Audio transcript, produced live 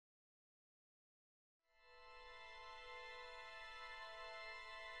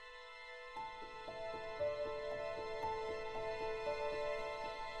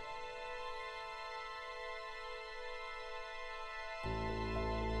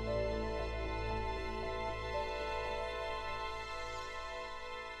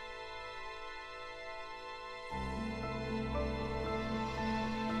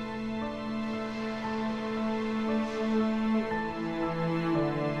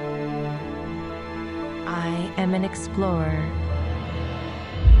am an explorer.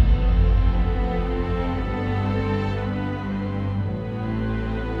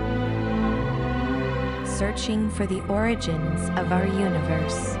 Searching for the origins of our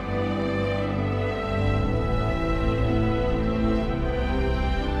universe.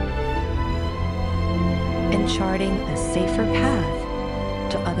 And charting a safer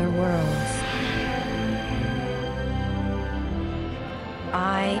path to other worlds.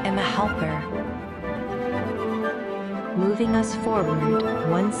 I am a helper, moving us forward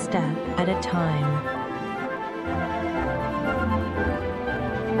one step at a time,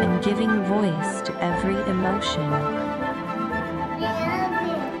 and giving voice to every emotion.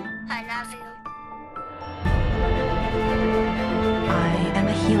 I love you. I am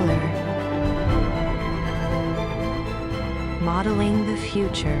a healer, modeling the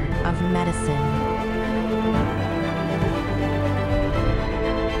future of medicine.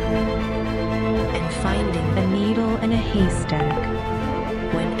 And finding a needle in a haystack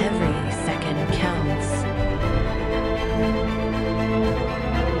when every second counts.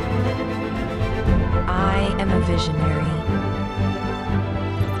 I am a visionary,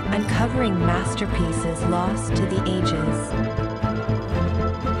 uncovering masterpieces lost to the ages.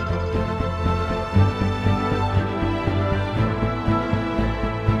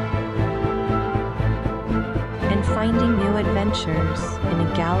 And finding new adventures in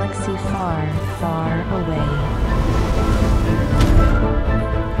a galaxy far, far away.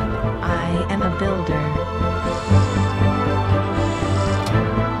 I am a builder,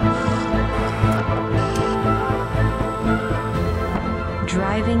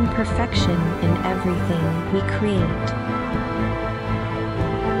 driving perfection in everything we create.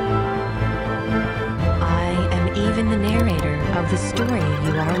 I am even the narrator of the story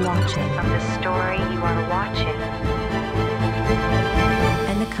you are watching.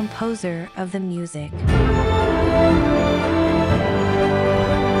 And the composer of the music.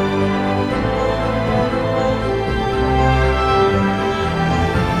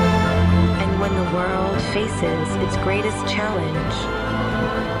 And when the world faces its greatest challenge,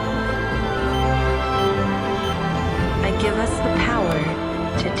 I give us the power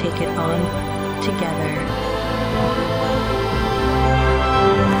to take it on together.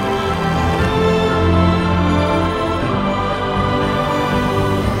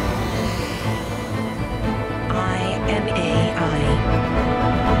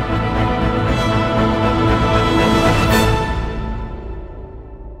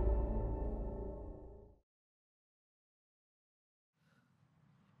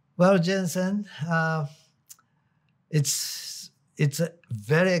 Well, Jensen, it's a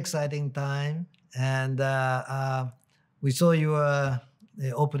very exciting time, and we saw your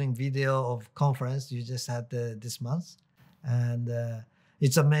the opening video of conference you just had this month, and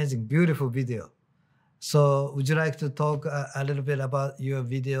it's amazing, beautiful video. So, would you like to talk a little bit about your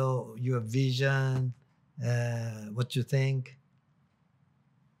video, your vision, what you think?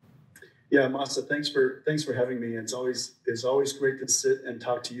 Yeah, Masa, thanks for having me. It's always great to sit and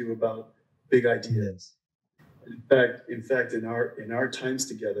talk to you about big ideas. Yes. In fact, in our times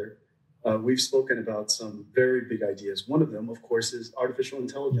together, we've spoken about some very big ideas. One of them, of course, is artificial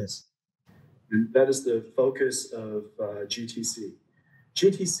intelligence, and that is the focus of GTC.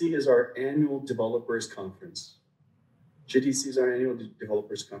 GTC is our annual developers conference. GTC is our annual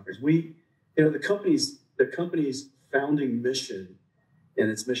developers conference. The company's founding mission. And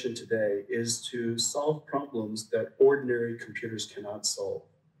its mission today is to solve problems that ordinary computers cannot solve.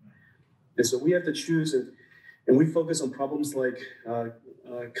 And so we have to choose, and we focus on problems like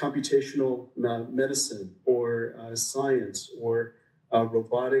computational medicine or science or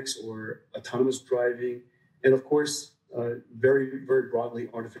robotics or autonomous driving, and of course, very, very broadly,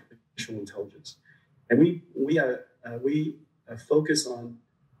 artificial intelligence. And we focus on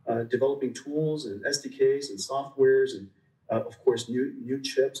developing tools and SDKs and softwares and of course, new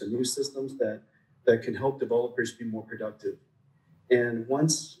chips and new systems that can help developers be more productive. And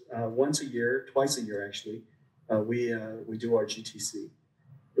once a year, twice a year actually, we do our GTC.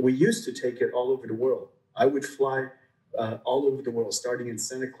 We used to take it all over the world. I would fly all over the world, starting in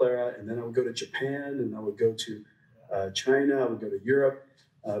Santa Clara, and then I would go to Japan, and I would go to China, I would go to Europe.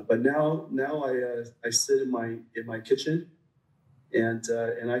 But now I sit in my kitchen, and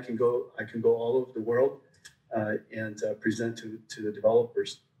I can go all over the world. And present to the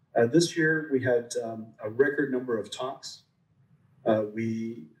developers. This year, we had a record number of talks.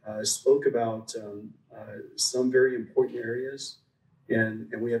 We spoke about some very important areas,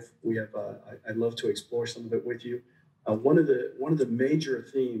 and we have. I'd love to explore some of it with you. One of the major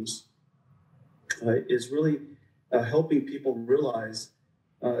themes is really helping people realize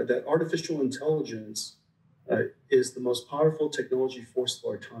that artificial intelligence is the most powerful technology force of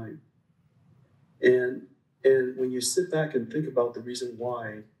our time. And when you sit back and think about the reason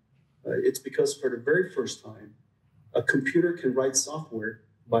why, it's because for the very first time, a computer can write software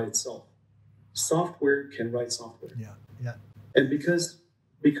by itself. Software can write software. Yeah, yeah. And because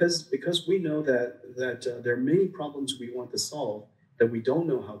we know that there are many problems we want to solve that we don't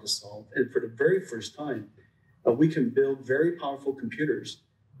know how to solve, and for the very first time, we can build very powerful computers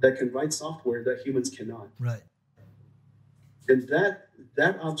that can write software that humans cannot. Right. And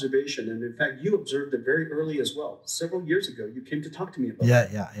that observation, and in fact, you observed it very early as well. Several years ago, you came to talk to me about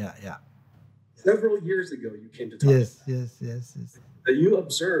it. Yeah. Several years ago, you came to talk to me. Yes. You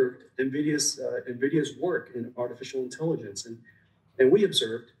observed NVIDIA's work in artificial intelligence, and we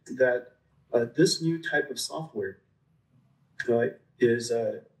observed that this new type of software is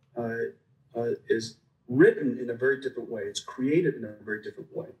written in a very different way. It's created in a very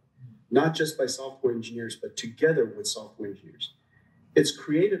different way, not just by software engineers, but together with software engineers. It's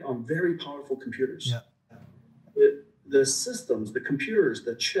created on very powerful computers. Yeah. The systems, the computers,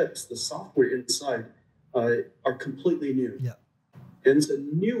 the chips, the software inside are completely new. Yeah. And it's a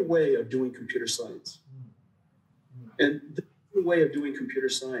new way of doing computer science. And the new way of doing computer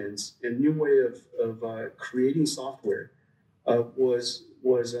science and new way of creating software was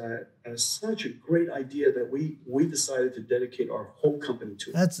such a great idea that we decided to dedicate our whole company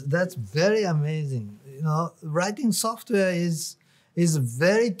to it. That's very amazing. Writing software is a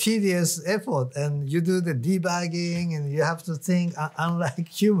very tedious effort, and you do the debugging and you have to think unlike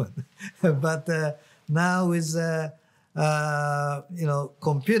human. But now with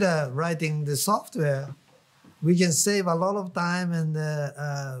computer writing the software, we can save a lot of time, and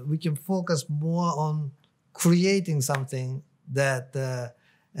we can focus more on creating something that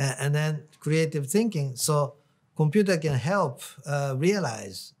and then creative thinking. So computer can help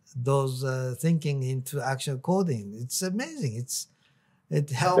realize those thinking into actual coding. It's amazing. It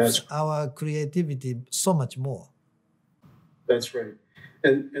helps our creativity so much more. That's right.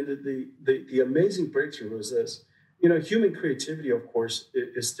 And the amazing breakthrough is this. Human creativity, of course,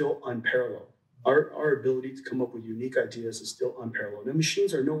 is still unparalleled. Our ability to come up with unique ideas is still unparalleled. And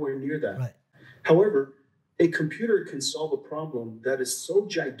machines are nowhere near that. Right. However, a computer can solve a problem that is so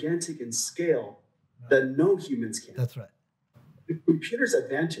gigantic in scale that no humans can. That's right. The computer's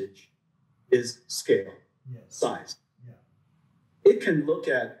advantage is scale, size. Yeah. It can look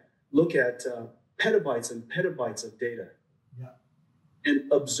at petabytes and petabytes of data,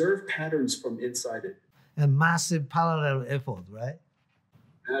 and observe patterns from inside it. And massive parallel effort, right?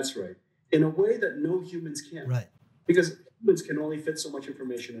 That's right. In a way that no humans can. Right. Because humans can only fit so much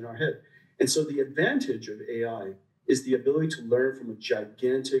information in our head. And so the advantage of AI is the ability to learn from a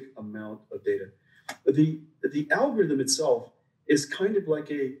gigantic amount of data. The algorithm itself is kind of like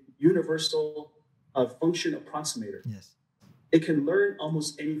a universal function approximator. Yes. It can learn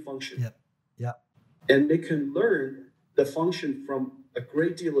almost any function. Yep. And it can learn the function from a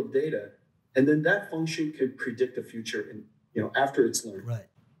great deal of data, and then that function can predict the future after it's learned. Right.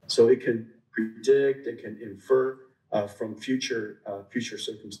 So it can predict, it can infer from future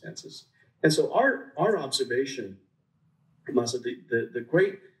circumstances. And so our observation, Masa, the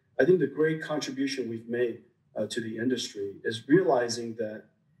great contribution we've made to the industry is realizing that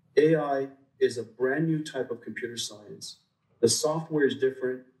AI is a brand new type of computer science. The software is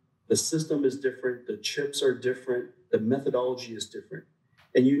different, the system is different, the chips are different, the methodology is different.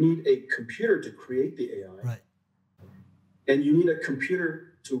 And you need a computer to create the AI. Right. And you need a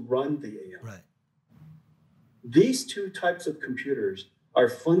computer to run the AI. Right. These two types of computers are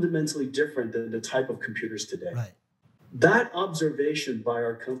fundamentally different than the type of computers today. Right. That observation by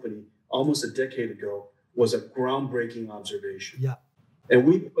our company almost a decade ago was a groundbreaking observation. Yeah. And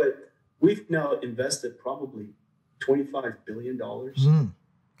we've now invested probably $25 billion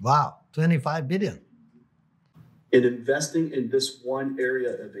Wow, 25 billion. In investing in this one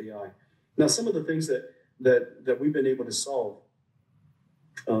area of AI. Now, some of the things that we've been able to solve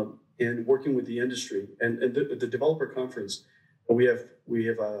in working with the industry and the developer conference, we have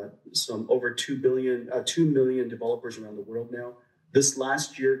some over 2 million developers around the world now. This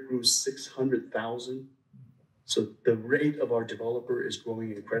last year grew 600,000. So the rate of our developer is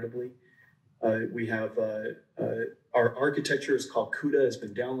growing incredibly. We have our architecture is called CUDA, has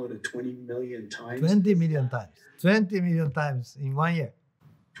been downloaded 20 million times. 20 million times. 20 million times in 1 year.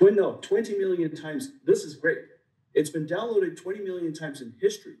 20 million times. This is great. It's been downloaded 20 million times in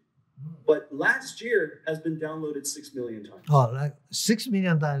history, but last year has been downloaded 6 million times. Oh, like 6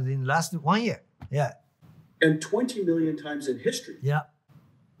 million times in last 1 year. Yeah. And 20 million times in history. Yeah.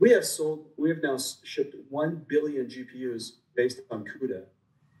 We have now shipped 1 billion GPUs based on CUDA.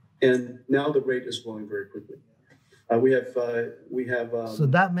 And now the rate is growing very quickly. We have So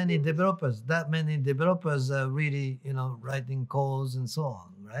that many developers are really, writing codes and so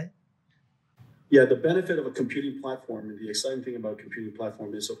on, right? Yeah, the benefit of a computing platform, and the exciting thing about a computing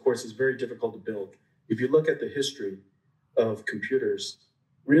platform is, of course, it's very difficult to build. If you look at the history of computers,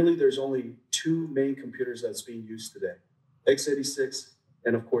 really there's only two main computers that's being used today: x86,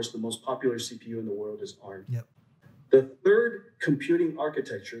 and of course, the most popular CPU in the world is ARM. Yep. The third computing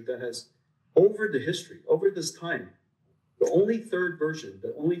architecture that has, over the history, over this time, the only third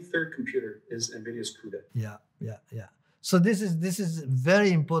computer is NVIDIA's CUDA. Yeah. So this is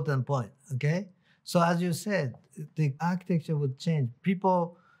very important point. Okay. So as you said, the architecture would change.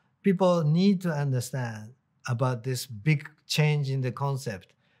 People need to understand about this big change in the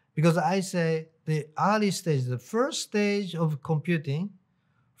concept, because I say the early stage, the first stage of computing,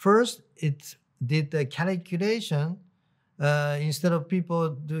 first it did the calculation. Instead of people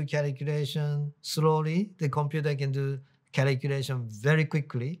do calculation slowly, the computer can do calculation very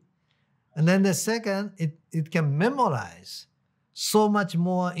quickly. And then the second, it can memorize so much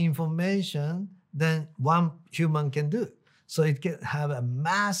more information than one human can do. So it can have a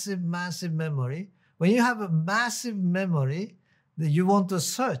massive memory. When you have a massive memory, you want to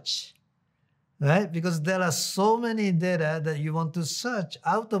search, right? Because there are so many data that you want to search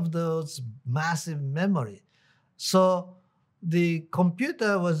out of those massive memory. So the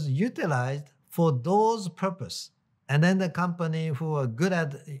computer was utilized for those purpose. And then the company who are good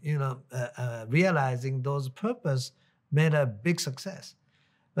at realizing those purpose made a big success.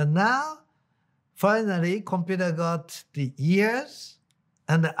 But now, finally, computer got the ears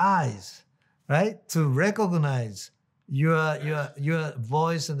and the eyes, right, to recognize your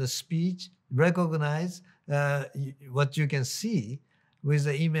voice and the speech, recognize what you can see with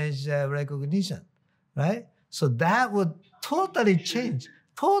the image recognition, right? So that would totally change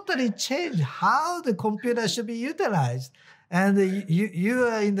how the computer should be utilized. And you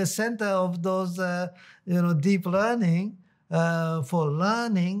are in the center of those, deep learning for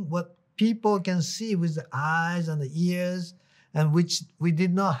learning what people can see with the eyes and the ears, and which we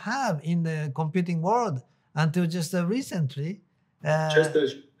did not have in the computing world until just recently. Just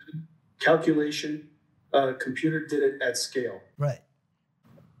as calculation, computer did it at scale. Right.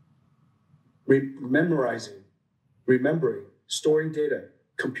 Remembering, storing data,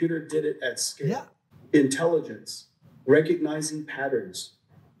 computer did it at scale. Yeah. Intelligence, recognizing patterns,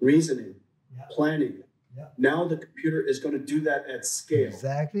 reasoning, planning. Yeah. Now the computer is going to do that at scale.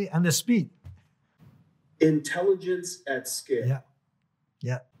 Exactly, and the speed. Intelligence at scale.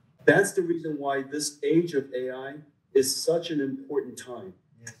 Yeah. That's the reason why this age of AI is such an important time.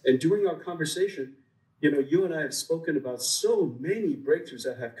 Yes. And during our conversation, you and I have spoken about so many breakthroughs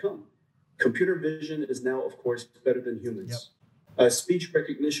that have come. Computer vision is now, of course, better than humans. Yep. Speech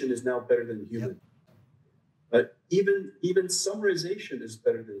recognition is now better than human. Yep. Even summarization is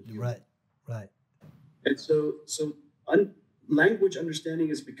better than human. Right. And so language understanding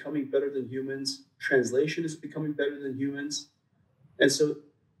is becoming better than humans. Translation is becoming better than humans. And so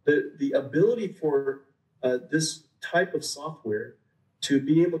the ability for this type of software to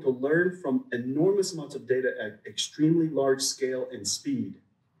be able to learn from enormous amounts of data at extremely large scale and speed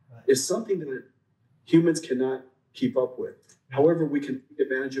is something that humans cannot keep up with. However, we can take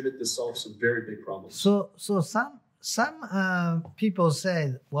advantage of it to solve some very big problems. So some people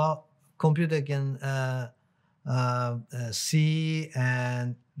say, well, computer can see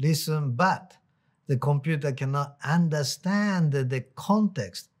and listen, but the computer cannot understand the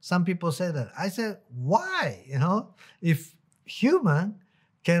context. Some people say that. I said, why? If human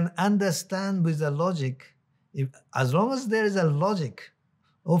can understand with the logic, as long as there is a logic,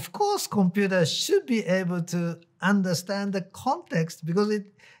 of course, computer should be able to understand the context, because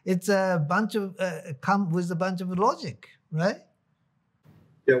it's a bunch of come with a bunch of logic, right?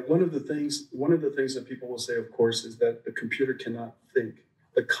 Yeah, one of the things that people will say, of course, is that the computer cannot think.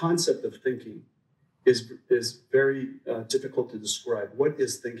 The concept of thinking is very difficult to describe. What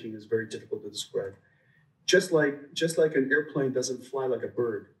is thinking is very difficult to describe. Just like an airplane doesn't fly like a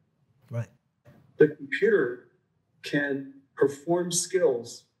bird. Right. The computer can perform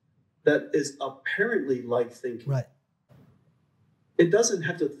skills that is apparently like thinking. Right. It doesn't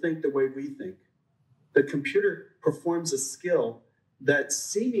have to think the way we think. The computer performs a skill that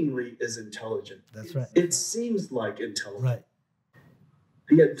seemingly is intelligent. That's right. It seems like intelligent. Right.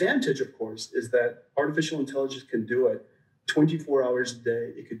 The advantage, of course, is that artificial intelligence can do it 24 hours a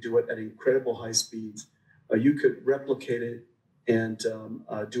day. It could do it at incredible high speeds. You could replicate it and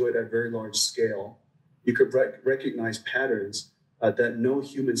do it at very large scale. You could recognize patterns that no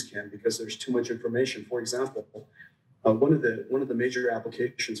humans can, because there's too much information. For example, one of the major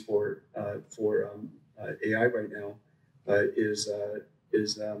applications for AI right now is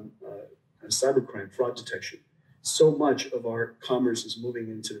cybercrime, fraud detection. So much of our commerce is moving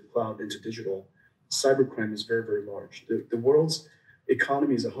into the cloud, into digital. Cybercrime is very, very large. The world's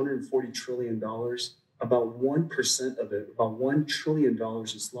economy is $140 trillion. About 1% of it, about $1 trillion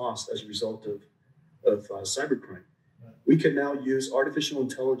is lost as a result of cybercrime. We can now use artificial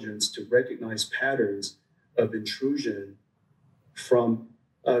intelligence to recognize patterns of intrusion from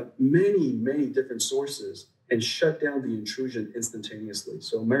many, many different sources and shut down the intrusion instantaneously.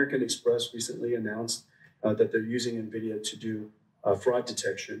 So American Express recently announced that they're using NVIDIA to do fraud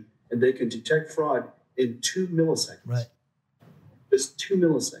detection, and they can detect fraud in 2 milliseconds. Right. Just 2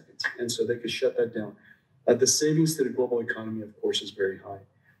 milliseconds. And so they could shut that down. The savings to the global economy, of course, is very high.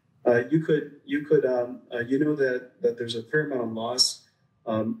 You know that there's a fair amount of loss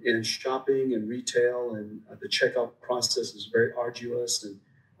in shopping and retail, and the checkout process is very arduous and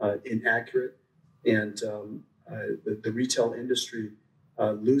inaccurate. And the retail industry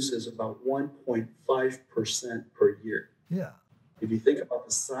loses about 1.5% per year. Yeah. If you think about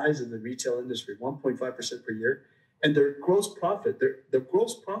the size of the retail industry, 1.5% per year, and their gross profit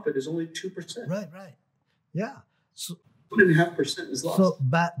is only 2%. Right. Yeah. So 1.5% is lost. So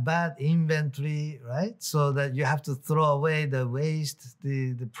bad inventory, right? So that you have to throw away the waste,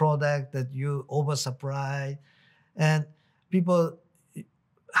 the product that you oversupply. And people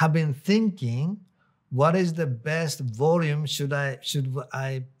have been thinking, what is the best volume should I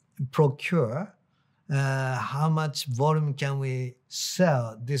procure? How much volume can we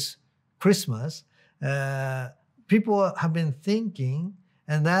sell this Christmas? People have been thinking,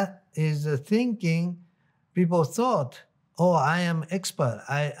 and that is the thinking people thought, oh, I am expert.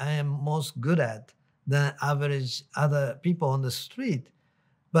 I am most good at than average other people on the street.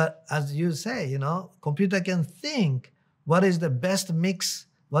 But as you say, computer can think what is the best mix,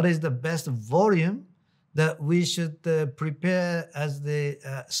 what is the best volume that we should prepare as the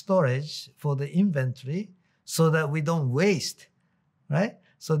storage for the inventory so that we don't waste, right?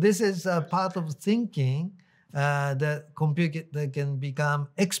 So this is a part of thinking that computer can become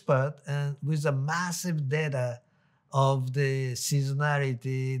expert and with a massive data of the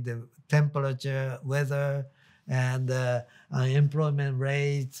seasonality, the temperature, weather, and employment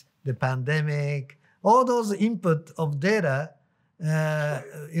rates, the pandemic, all those input of data,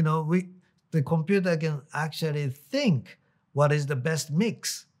 the computer can actually think what is the best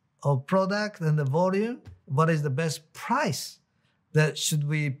mix of product and the volume, what is the best price that should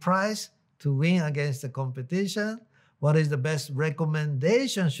we price to win against the competition, what is the best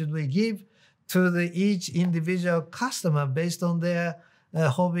recommendation should we give to each individual customer based on their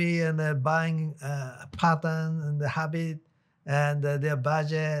hobby and their buying pattern and the habit and their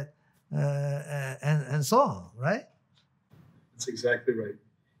budget and so on, right? That's exactly right.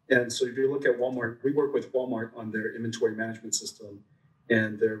 And so if you look at Walmart, we work with Walmart on their inventory management system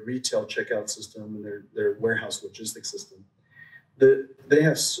and their retail checkout system and their warehouse logistics system. They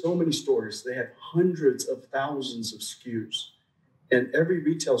have so many stores. They have hundreds of thousands of SKUs. And every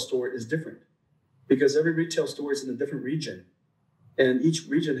retail store is different because every retail store is in a different region. And each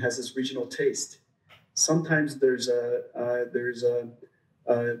region has its regional taste. Sometimes there's a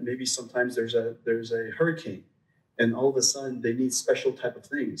hurricane, and all of a sudden they need special type of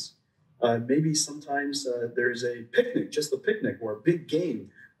things. Maybe sometimes there's a picnic, just a picnic or a big game.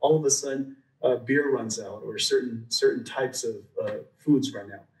 All of a sudden beer runs out or certain types of foods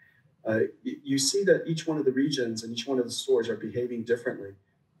run out. You see that each one of the regions and each one of the stores are behaving differently.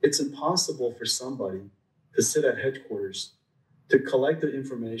 It's impossible for somebody to sit at headquarters to collect the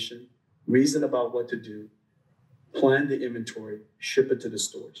information, reason about what to do, plan the inventory, ship it to the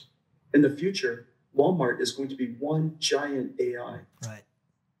stores. In the future, Walmart is going to be one giant AI. Right.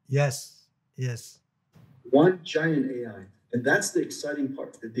 Yes. One giant AI. And that's the exciting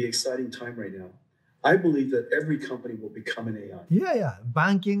part, the exciting time right now. I believe that every company will become an AI. Yeah.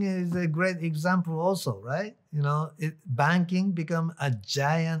 Banking is a great example also, right? Banking become a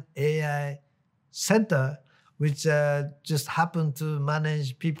giant AI center, which just happen to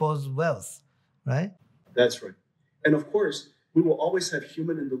manage people's wealth, right? That's right. And of course, we will always have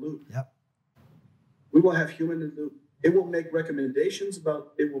human in the loop. Yep. We will have human in the loop. It will make recommendations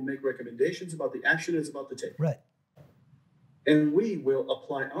about the action it's about to take. Right. And we will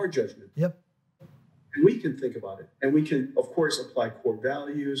apply our judgment. Yep. And we can think about it. And we can, of course, apply core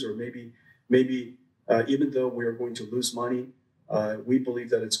values, or maybe even though we are going to lose money, we believe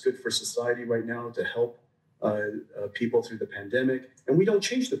that it's good for society right now to help people through the pandemic. And we don't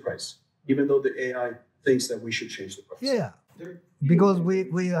change the price, even though the AI thinks that we should change the price. Yeah. Because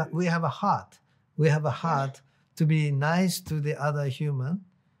we have a heart. We have a heart to be nice to the other human,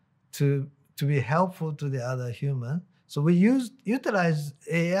 to to be helpful to the other human. So we utilize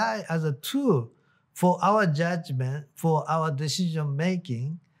AI as a tool for our judgment, for our decision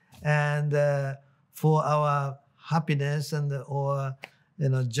making, and for our happiness and or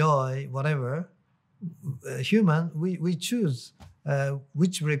joy, whatever. Human, we choose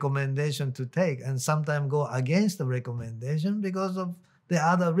which recommendation to take, and sometimes go against the recommendation because of the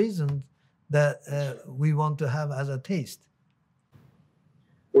other reasons that we want to have as a taste.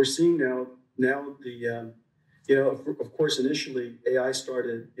 We're seeing now the of course, initially AI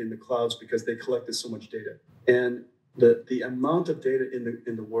started in the clouds because they collected so much data, and the amount of data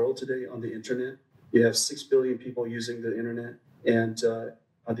in the world today on the internet, you have 6 billion people using the internet, and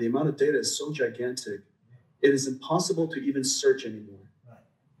the amount of data is so gigantic, it is impossible to even search anymore. Right.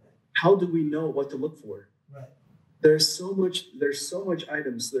 How do we know what to look for? Right. There's so much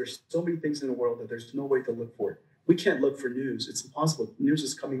items, there's so many things in the world that there's no way to look for. We can't look for news. It's impossible. News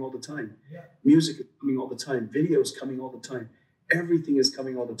is coming all the time. Yeah. Music is coming all the time. Video is coming all the time. Everything is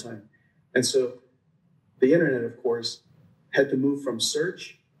coming all the time. And so the internet, of course, had to move from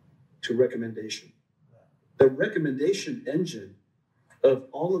search to recommendation. The recommendation engine of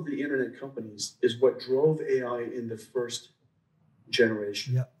all of the internet companies is what drove AI in the first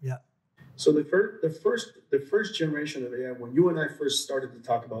generation. Yeah, yeah. So the first generation of AI, when you and I first started to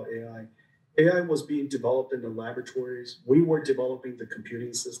talk about AI was being developed in the laboratories. We were developing the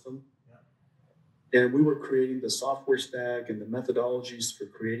computing system, and we were creating the software stack and the methodologies for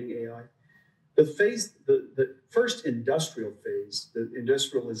creating AI. The first industrial phase, the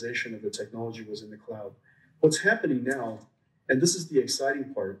industrialization of the technology, was in the cloud. What's happening now, and this is the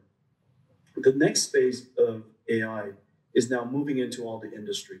exciting part, the next phase of AI is now moving into all the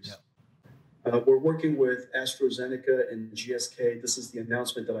industries. Yeah. We're working with AstraZeneca and GSK. This is the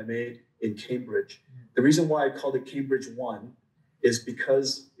announcement that I made in Cambridge. The reason why I called it Cambridge 1 is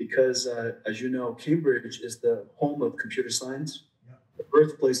because as you know, Cambridge is the home of computer science, the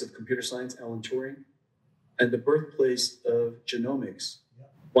birthplace of computer science, Alan Turing, and the birthplace of genomics,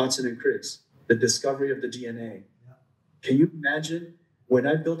 Watson and Crick, the discovery of the DNA. Can you imagine when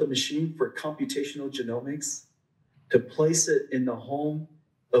I built a machine for computational genomics to place it in the home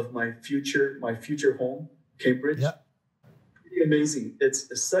of my future home, Cambridge? Yeah. Pretty amazing. It's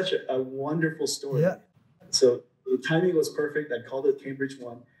such a wonderful story. Yeah. So the timing was perfect. I called it Cambridge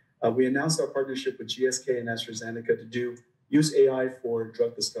 1. We announced our partnership with GSK and AstraZeneca to use AI for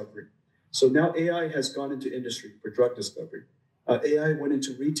drug discovery. So now AI has gone into industry for drug discovery. AI went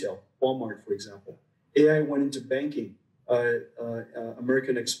into retail, Walmart, for example. AI went into banking,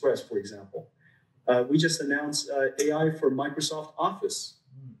 American Express, for example. We just announced AI for Microsoft Office.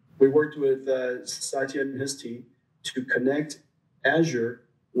 We worked with Satya and his team to connect Azure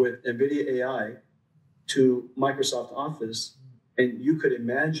with NVIDIA AI to Microsoft Office. And you could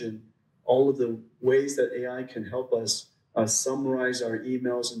imagine all of the ways that AI can help us summarize our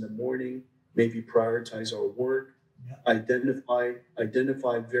emails in the morning, maybe prioritize our work, identify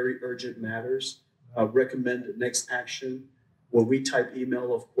very urgent matters, recommend the next action. When we type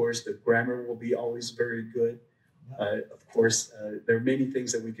email, of course, the grammar will be always very good. Of course, there are many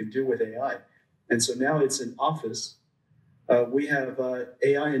things that we can do with AI. And so now it's in Office. We have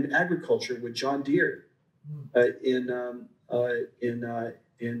AI in agriculture with John Deere, in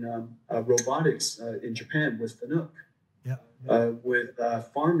robotics in Japan with Fanuc, with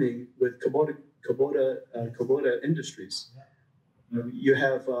farming with Kubota Industries. You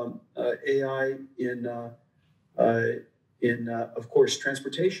have AI in of course,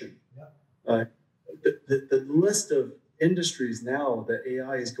 transportation. The list of industries now that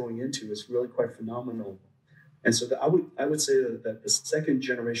AI is going into is really quite phenomenal. And so I would say that the second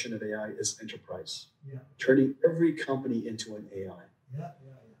generation of AI is enterprise, turning every company into an AI.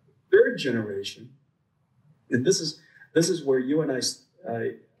 Third generation, and this is where you and I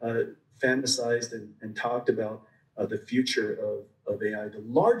fantasized and talked about the future of AI. The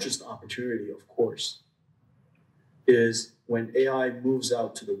largest opportunity, of course, is when AI moves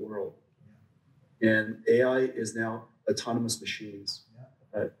out to the world. And AI is now autonomous machines.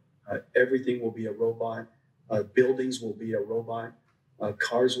 Everything will be a robot. Buildings will be a robot.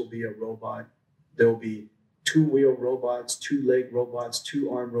 Cars will be a robot. There will be two-wheel robots, two-leg robots,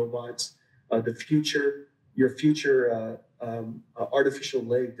 two-arm robots. Your future artificial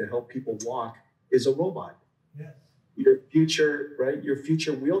leg to help people walk is a robot. Yes. Your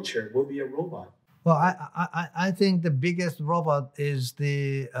future wheelchair will be a robot. Well, I think the biggest robot is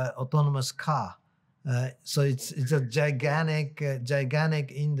the autonomous car. So it's a gigantic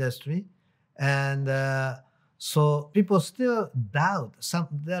industry, and so people still doubt.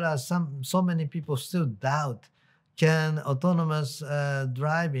 So many people still doubt can autonomous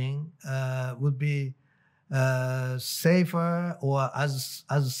driving would be safer or as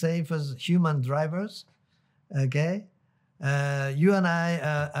safe as human drivers. Okay, you and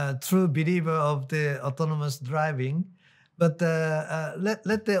I are true believer of the autonomous driving, but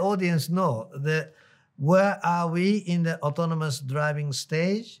let the audience know that where are we in the autonomous driving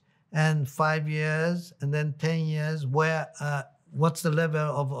stage, and 5 years, and then 10 years, where what's the level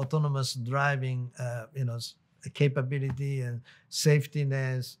of autonomous driving, capability and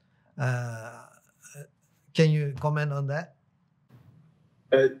safetiness? Can you comment on that?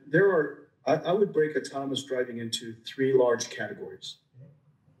 I would break autonomous driving into three large categories.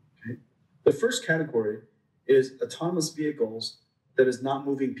 Okay? The first category is autonomous vehicles that is not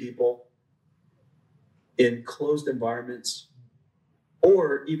moving people in closed environments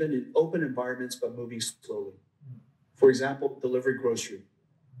or even in open environments, but moving slowly. For example, delivery grocery.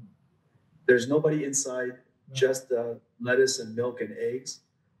 There's nobody inside, just lettuce and milk and eggs.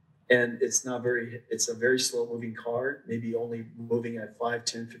 And it's a very slow moving car, maybe only moving at 5,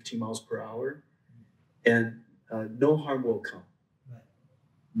 10, 15 miles per hour. And no harm will come.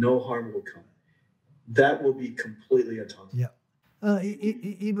 No harm will come. That will be completely autonomous. Yeah.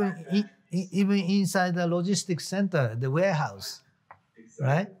 Even inside the logistics center, the warehouse, exactly.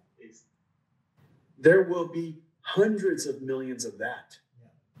 Right? There will be hundreds of millions of that.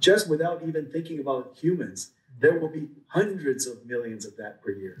 Just without even thinking about humans, there will be hundreds of millions of that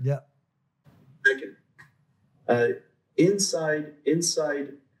per year. Yeah. Second,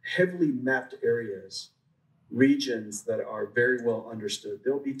 inside heavily mapped areas, regions that are very well understood,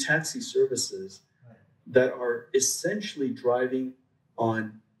 there will be taxi services that are essentially driving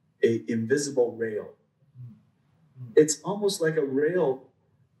on an invisible rail. It's almost like a rail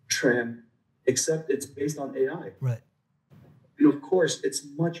tram, except it's based on AI. Right. And of course, it's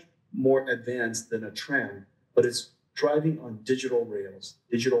much more advanced than a tram, but it's driving on digital rails,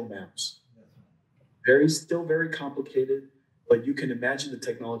 digital maps. Still very complicated, but you can imagine the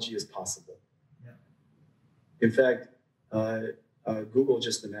technology is possible. Yeah. In fact, Google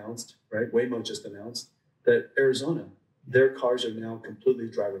just announced, right? Waymo just announced that Arizona, their cars are now completely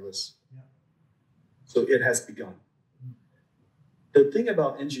driverless. Yeah. So it has begun. The thing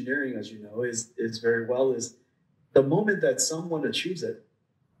about engineering, as you know, is the moment that someone achieves it,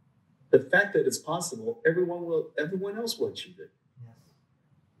 the fact that it's possible, everyone else will achieve it. Yes.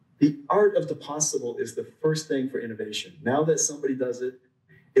 The art of the possible is the first thing for innovation. Now that somebody does it,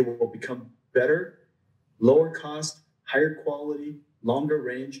 it will become better, lower cost, higher quality, longer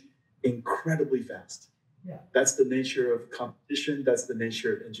range, incredibly fast. Yeah. That's the nature of competition. That's the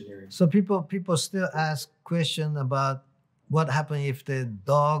nature of engineering. So people still ask questions about what happens if the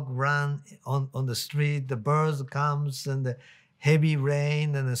dog run on the street, the birds comes, and the heavy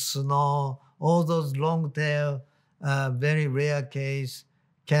rain and the snow, all those long tail, very rare case.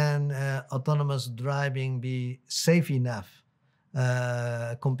 Can autonomous driving be safe enough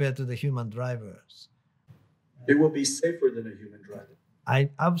compared to the human drivers? It will be safer than a human driver. I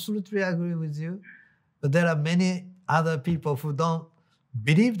absolutely agree with you, but there are many other people who don't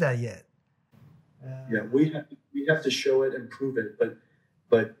believe that yet. Yeah, we have to show it and prove it,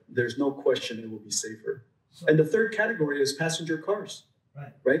 but there's no question it will be safer. And the third category is passenger cars.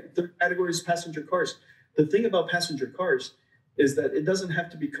 Right? Third category is passenger cars. The thing about passenger cars is that it doesn't have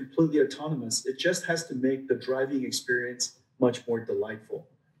to be completely autonomous. It just has to make the driving experience much more delightful.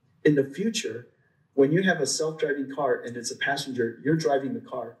 In the future, when you have a self-driving car and it's a passenger, you're driving the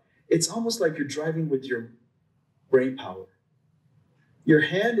car, it's almost like you're driving with your brain power. Your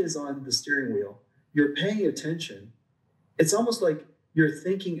hand is on the steering wheel. You're paying attention. It's almost like you're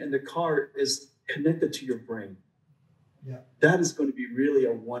thinking and the car is connected to your brain. Yeah. That is going to be really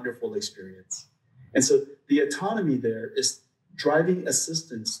a wonderful experience. And so the autonomy there is driving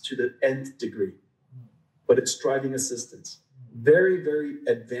assistance to the nth degree, but it's driving assistance, very, very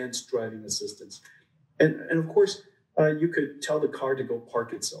advanced driving assistance. And of course, you could tell the car to go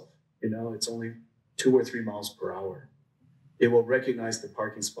park itself. It's only 2 or 3 miles per hour. It will recognize the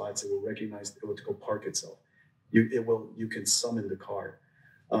parking spots. It will recognize it will go park itself. You can summon the car.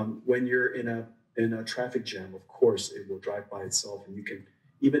 When you're in a traffic jam, of course, it will drive by itself, and you can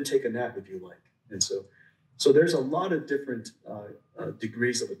even take a nap if you like. And so there's a lot of different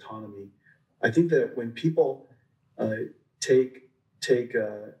degrees of autonomy. I think that when people take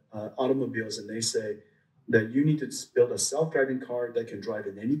automobiles and they say that you need to build a self-driving car that can drive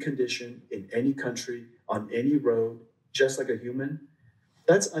in any condition, in any country, on any road, just like a human,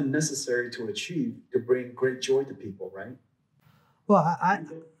 that's unnecessary to achieve to bring great joy to people, right? Well,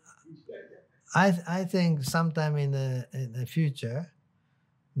 I think sometime in the future,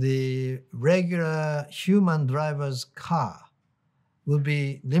 the regular human driver's car will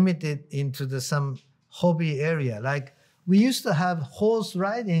be limited into some hobby area. Like we used to have horse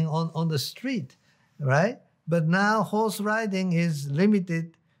riding on the street, right? But now horse riding is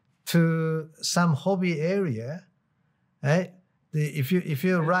limited to some hobby area, right? If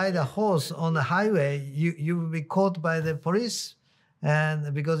you ride a horse on the highway, you will be caught by the police,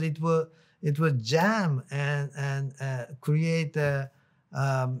 and because it will jam and create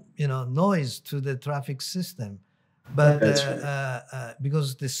noise to the traffic system. But That's right.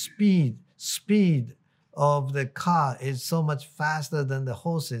 because the speed of the car is so much faster than the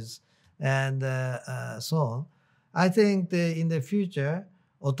horses, and so on, I think in the future,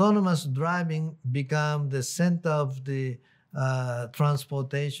 autonomous driving become the center of the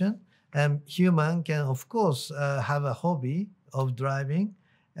transportation, and human can of course have a hobby of driving,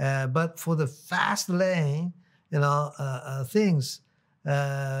 but for the fast lane, things,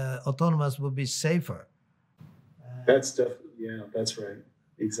 autonomous will be safer. That's definitely, yeah, that's right.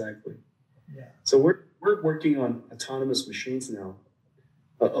 Exactly. Yeah. So we're working on autonomous machines now,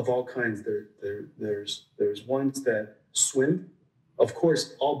 of all kinds. There's ones that swim. Of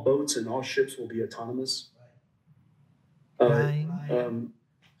course, all boats and all ships will be autonomous.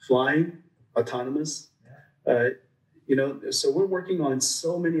 Flying, autonomous. So we're working on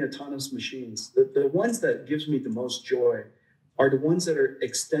so many autonomous machines. The ones that gives me the most joy are the ones that are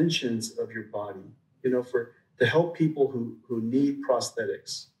extensions of your body, to help people who need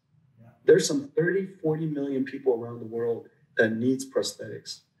prosthetics. Yeah. There's some 40 million people around the world that needs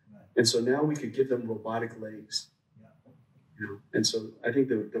prosthetics. Right. And so now we could give them robotic legs. Yeah. And so I think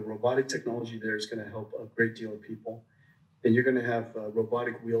the robotic technology there is going to help a great deal of people. And you're going to have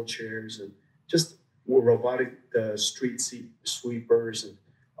robotic wheelchairs and just robotic street sweepers and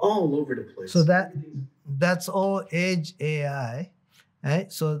all over the place. So that's all edge AI.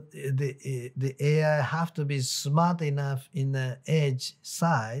 Right? So the AI have to be smart enough in the edge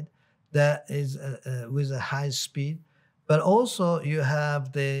side that is with a high speed, but also you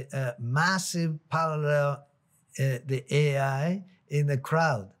have the massive parallel the AI in the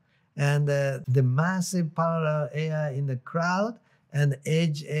crowd, and the massive parallel AI in the crowd and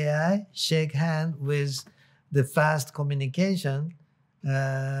edge AI shake hand with the fast communication.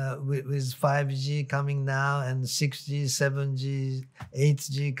 With 5G coming now and 6G, 7G,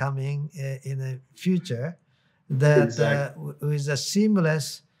 8G coming in the future, that exactly. With a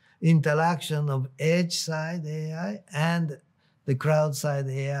seamless interaction of edge side AI and the crowd side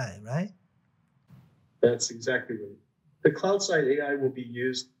AI, right? That's exactly right. The cloud side AI will be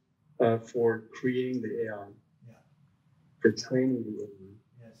used for creating the AI, for training the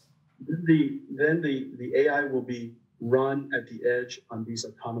AI. Yes. Then the AI will be run at the edge on these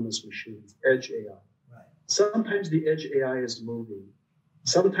autonomous machines, edge AI. Right. Sometimes the edge AI is moving.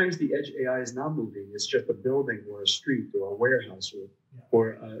 Sometimes the edge AI is not moving. It's just a building or a street or a warehouse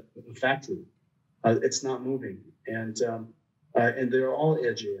or a factory. It's not moving. And they're all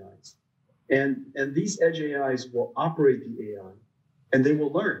edge AIs. And these edge AIs will operate the AI, and they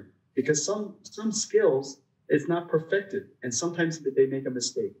will learn, because some skills is not perfected, and sometimes they make a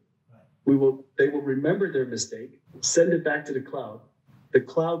mistake. They will remember their mistake, send it back to the cloud. The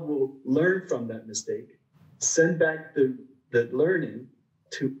cloud will learn from that mistake, send back the learning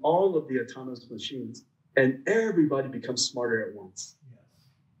to all of the autonomous machines, and everybody becomes smarter at once.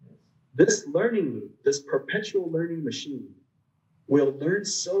 Yes. This learning loop, this perpetual learning machine, will learn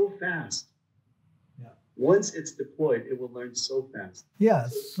so fast. Yeah. Once it's deployed, it will learn so fast. Yeah.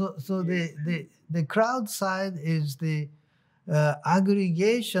 So the crowd side is the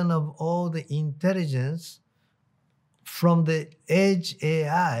aggregation of all the intelligence from the edge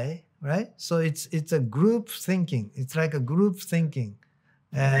AI, right? So it's a group thinking. It's like a group thinking.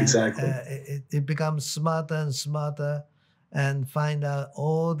 And exactly. It becomes smarter and smarter, and find out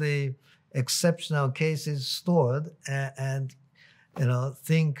all the exceptional cases stored and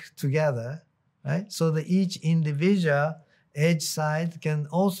think together, right? So that each individual edge side can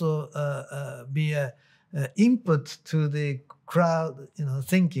also be a input to the crowd,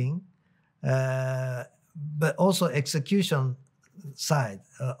 thinking, but also execution side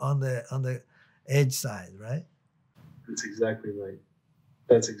on the edge side, right? That's exactly right.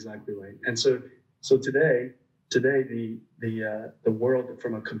 That's exactly right. And so today the world,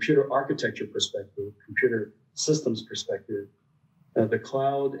 from a computer architecture perspective, computer systems perspective, the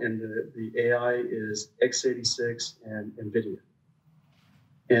cloud and the AI is x86 and NVIDIA,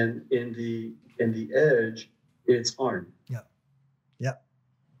 and in the edge, it's ARM. Yeah.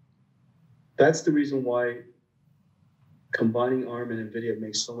 That's the reason why combining ARM and NVIDIA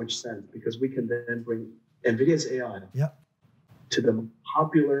makes so much sense, because we can then bring NVIDIA's AI to the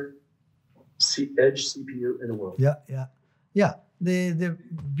popular edge CPU in the world. Yeah. The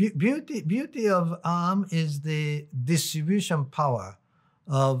beauty of ARM is the distribution power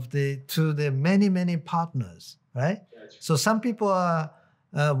of to the many partners, right? So some people are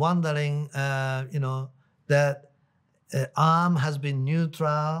wondering, that ARM has been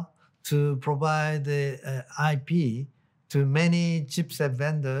neutral to provide the IP to many chipset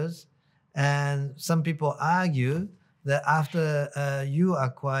vendors, and some people argue that after you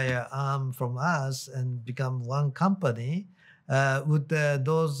acquire ARM from us and become one company, would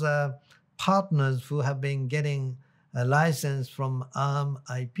those partners who have been getting a license from ARM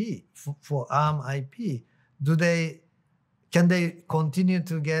IP for ARM IP, can they continue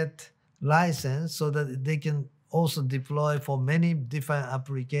to get license so that they can also deploy for many different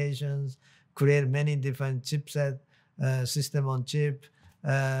applications, create many different chipset, system on chip?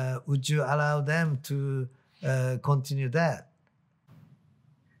 Would you allow them to continue that?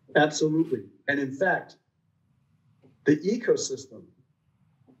 Absolutely. And in fact, the ecosystem,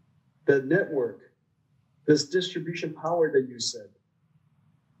 the network, this distribution power that you said,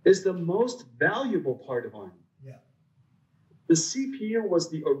 is the most valuable part of ARM. Yeah. The CPU was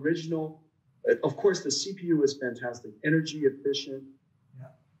the original. Of course, the CPU is fantastic, energy efficient. Yeah.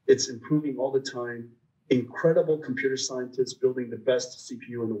 It's improving all the time. Incredible computer scientists building the best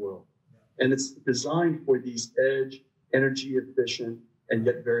CPU in the world. Yeah. And it's designed for these edge, energy efficient, and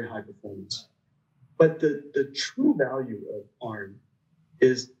yet very high performance. But the true value of ARM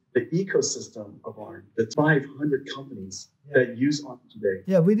is the ecosystem of ARM, the 500 companies that use ARM today.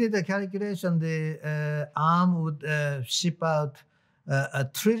 Yeah, we did a calculation. The ARM would ship out a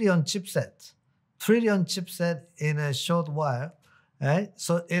trillion chipsets in a short while, right?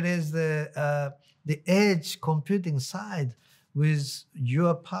 So it is the edge computing side with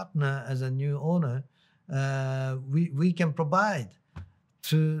your partner as a new owner. We can provide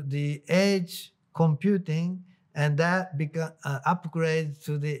to the edge computing, and that upgrade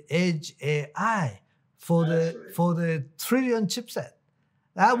to the edge AI for the trillion chipset.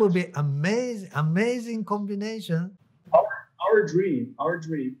 That would be amazing combination. Our dream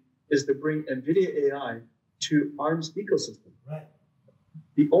is to bring NVIDIA AI to ARM's ecosystem. Right.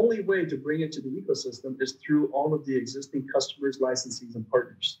 The only way to bring it to the ecosystem is through all of the existing customers, licensees, and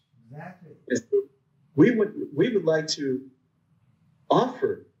partners. Exactly. And so we would like to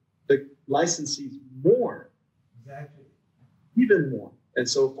offer the licensees more. Exactly. Even more. And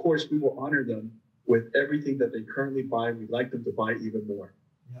so, of course, we will honor them with everything that they currently buy. We'd like them to buy even more.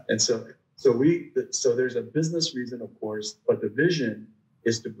 Yeah. And so there's a business reason, of course, but the vision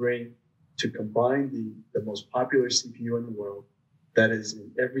is to combine the most popular CPU in the world that is in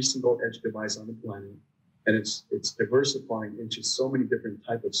every single edge device on the planet. And it's diversifying into so many different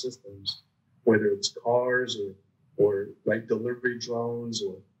type of systems, whether it's cars or like delivery drones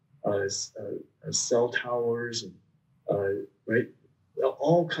or cell towers and right,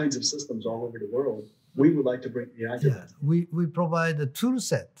 all kinds of systems all over the world. We would like to bring AI to that. We provide a tool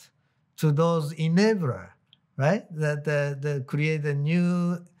set to those enabler, right? That create the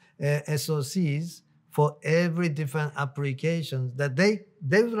new SoCs for every different applications that they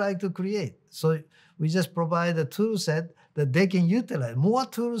would like to create. So we just provide a tool set that they can utilize, more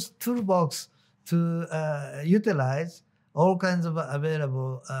toolbox to utilize all kinds of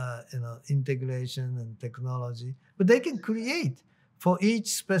available integration and technology. But they can create for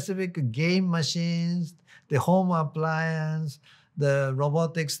each specific game machines, the home appliance, the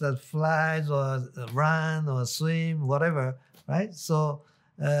robotics that flies or run or swim, whatever, right? So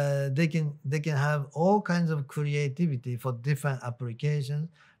they can have all kinds of creativity for different applications.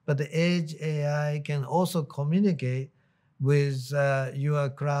 But the edge AI can also communicate with your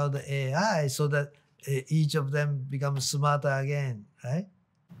cloud AI so that each of them becomes smarter again, right?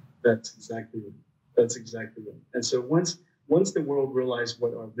 That's exactly it. And so once the world realized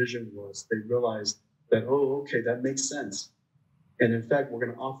what our vision was, they realized that, okay, that makes sense. And in fact, we're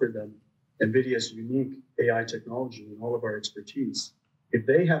going to offer them NVIDIA's unique AI technology and all of our expertise. If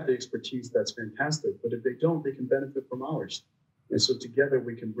they have the expertise, that's fantastic. But if they don't, they can benefit from ours. And so together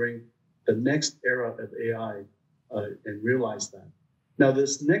we can bring the next era of AI and realize that. Now,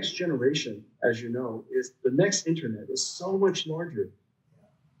 this next generation, as you know, is the next internet is so much larger.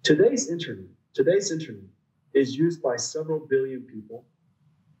 Today's internet is used by several billion people.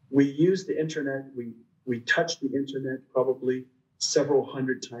 We use the internet, we touch the internet probably several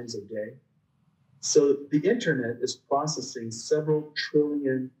hundred times a day. So the internet is processing several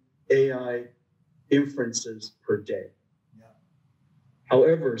trillion AI inferences per day. Yeah.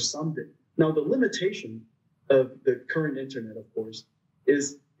 However, now the limitation of the current internet, of course,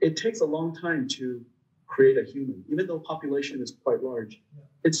 is it takes a long time to create a human. Even though population is quite large,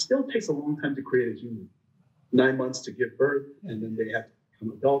 it still takes a long time to create a human. 9 months to give birth, and then they have to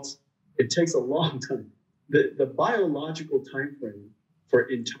become adults. It takes a long time. The biological time frame for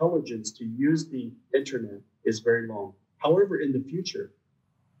intelligence to use the internet is very long. However, in the future,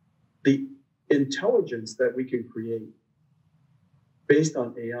 the intelligence that we can create based on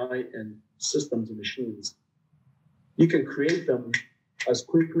AI and systems and machines, you can create them as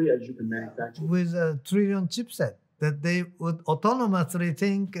quickly as you can manufacture. With a trillion chipset, that they would autonomously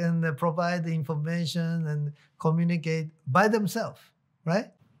think and provide the information and communicate by themselves, right?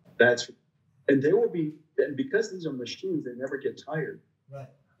 That's, and they will be, and because these are machines, they never get tired. Right.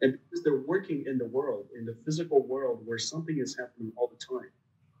 And because they're working in the world, in the physical world where something is happening all the time,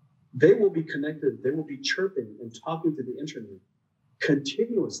 they will be connected, they will be chirping and talking to the internet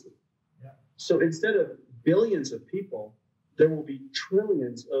continuously. Yeah. So instead of billions of people, there will be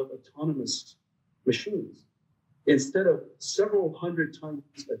trillions of autonomous machines. Instead of several hundred times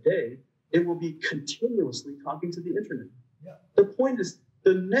a day, it will be continuously talking to the internet. Yeah. The point is,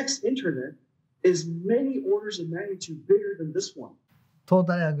 the next internet is many orders of magnitude bigger than this one.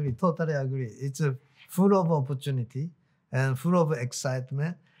 Totally agree. Totally agree. It's full of opportunity and full of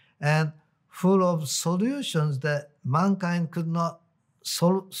excitement and full of solutions that mankind could not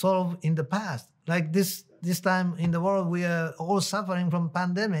solve in the past. Like this time in the world, we are all suffering from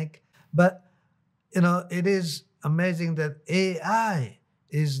pandemic, but it is amazing that AI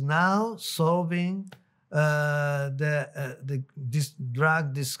is now solving this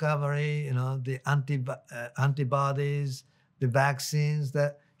drug discovery, the antibodies, the vaccines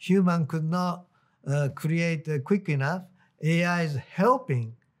that human could not create quick enough. AI is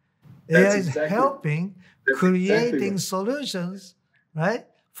helping. AI is helping creating solutions, right,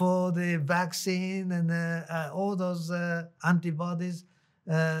 for the vaccine and all those antibodies.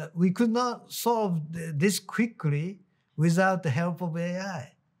 We could not solve this quickly without the help of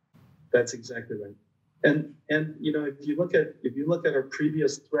AI. That's exactly right. And if you look at our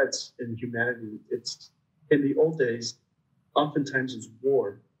previous threats in humanity, it's in the old days, oftentimes it's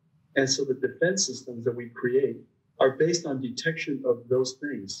war. And so the defense systems that we create are based on detection of those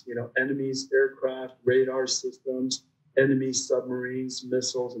things, enemies, aircraft, radar systems, enemy submarines,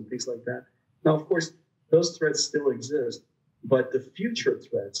 missiles, and things like that. Now, of course, those threats still exist, but the future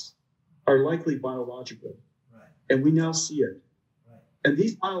threats are likely biological. Right. And we now see it. Right. And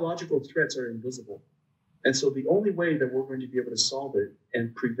these biological threats are invisible. And so the only way that we're going to be able to solve it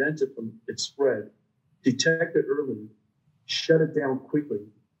and prevent it from its spread, detect it early, shut it down quickly,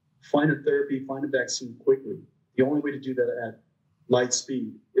 find a therapy, find a vaccine quickly. The only way to do that at light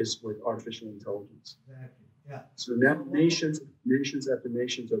speed is with artificial intelligence. Exactly. Yeah. So now nations after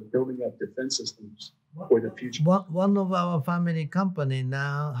nations are building up defense systems for the future. One of our family company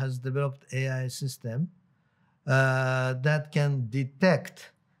now has developed AI system that can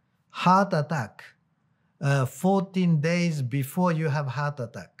detect heart attack 14 days before you have heart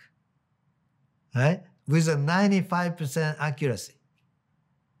attack, right? With a 95% accuracy.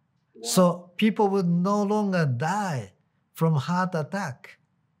 Wow. So people would no longer die from heart attack,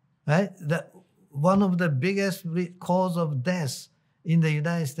 right? One of the biggest cause of death in the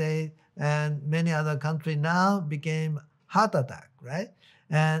United States and many other countries now became heart attack, right?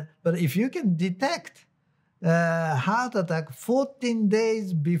 But if you can detect heart attack 14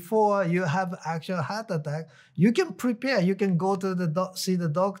 days before you have actual heart attack, you can prepare. You can go to see the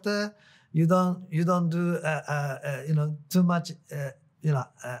doctor. You don't do too much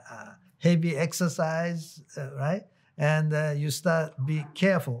heavy exercise, right? And you start be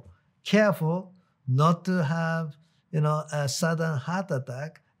careful not to have a sudden heart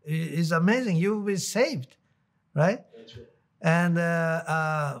attack. It's amazing. You will be saved, right? That's right. And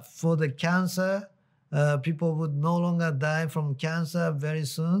for the cancer, people would no longer die from cancer very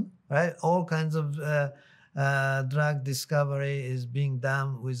soon, right? All kinds of drug discovery is being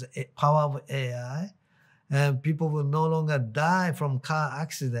done with the power of AI, and people will no longer die from car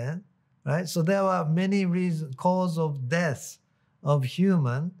accident, right? So there are many reasons, cause of death of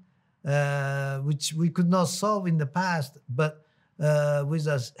human, which we could not solve in the past, but with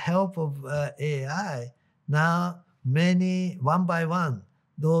the help of AI, now many, one by one,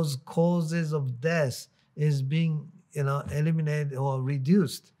 those causes of death is being eliminated or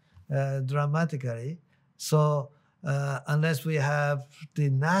reduced dramatically. So unless we have the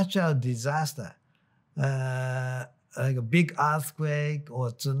natural disaster, like a big earthquake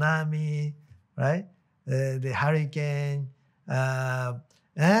or tsunami, right? The hurricane,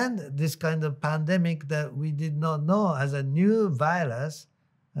 and this kind of pandemic that we did not know as a new virus.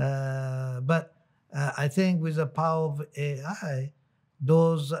 But I think with the power of AI,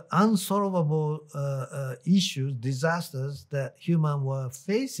 those unsolvable issues, disasters that humans were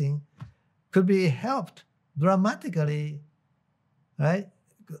facing could be helped dramatically, right?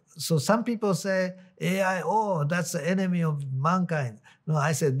 So some people say AI, oh, that's the enemy of mankind. No,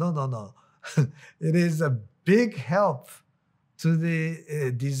 I said, no, no, no. It is a big help to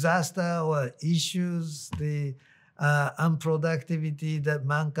the disaster or issues, the unproductivity that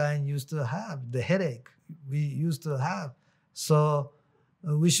mankind used to have, the headache we used to have. So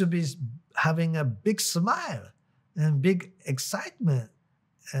we should be having a big smile and big excitement,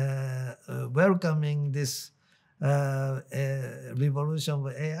 welcoming this revolution of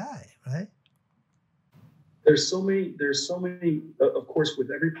AI, right? There's so many, of course,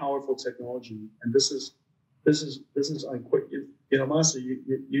 with every powerful technology, and this is I'm quite, Masa,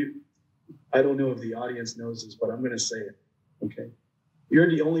 I don't know if the audience knows this, but I'm going to say it. Okay, you're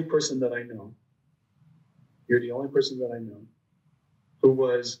the only person that I know. You're the only person that I know who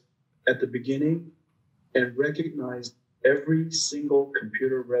was at the beginning and recognized every single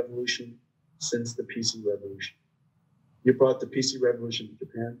computer revolution since the PC revolution. You brought the PC revolution to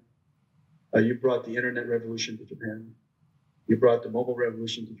Japan. You brought the internet revolution to Japan. You brought the mobile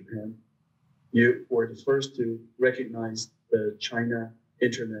revolution to Japan. You were the first to recognize the China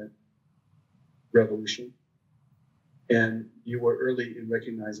internet revolution. And you were early in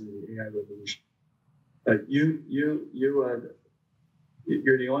recognizing the AI revolution. You're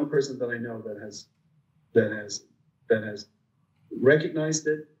the only person that I know that has recognized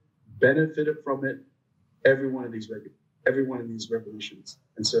it, benefited from it, every one of these revolutions.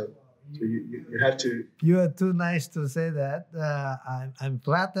 And so you have to. You are too nice to say that. I'm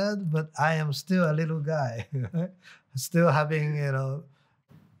flattered, but I am still a little guy, still having, Well,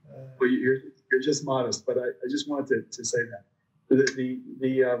 you're just modest, but I just wanted to say that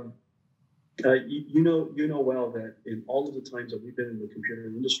you know well that in all of the times that we've been in the computer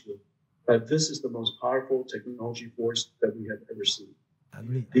industry, this is the most powerful technology force that we have ever seen.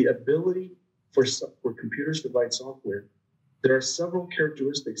 Agreed. The ability for computers to write software. There are several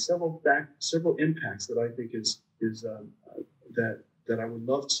characteristics, several impacts that I think that I would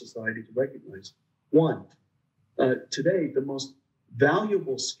love society to recognize. One, today the most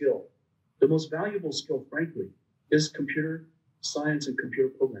valuable skill, frankly, is computer science and computer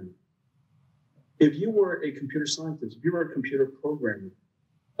programming. If you were a computer scientist, if you were a computer programmer,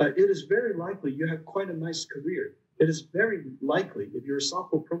 it is very likely you have quite a nice career. It is very likely if you're a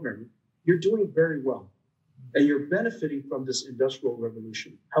software programmer, you're doing very well. And you're benefiting from this industrial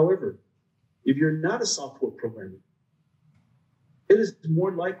revolution. However, if you're not a software programmer, it is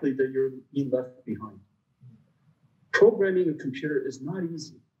more likely that you're being left behind. Programming a computer is not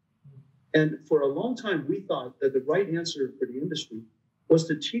easy. And for a long time, we thought that the right answer for the industry was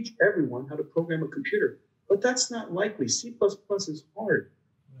to teach everyone how to program a computer. But that's not likely. C++ is hard.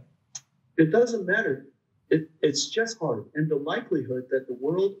 It doesn't matter. It's just hard. And the likelihood that the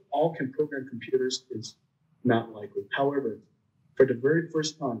world all can program computers is not likely. However, for the very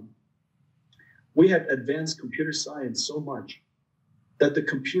first time, we have advanced computer science so much that the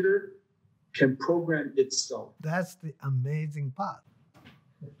computer can program itself. That's the amazing part.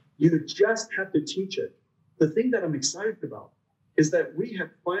 You just have to teach it. The thing that I'm excited about is that we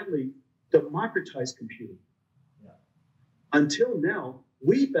have finally democratized computing. Yeah. Until now,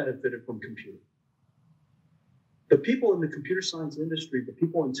 we benefited from computing. The people in the computer science industry, the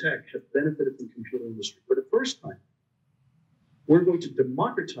people in tech have benefited from the computer industry. For the first time, we're going to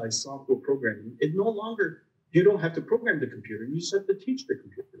democratize software programming. It no longer, you don't have to program the computer, you just have to teach the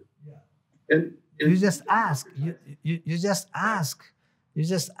computer. Yeah. And you just ask, you just ask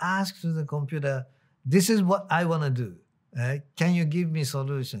to the computer, this is what I want to do. Can you give me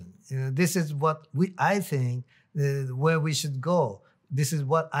solution? This is what I think where we should go. This is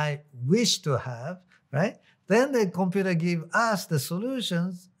what I wish to have, right? Then the computer give us the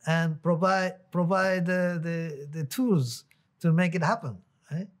solutions and provide the tools to make it happen,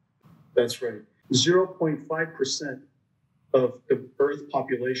 right? That's right. 0.5% of the Earth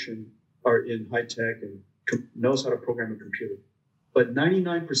population are in high tech and knows how to program a computer. But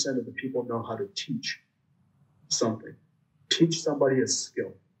 99% of the people know how to teach something. Teach somebody a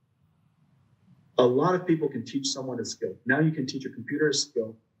skill. A lot of people can teach someone a skill. Now you can teach a computer a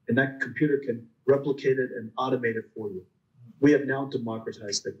skill, and that computer can replicate it and automate it for you. We have now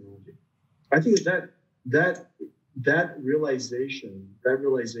democratized technology. I think that realization,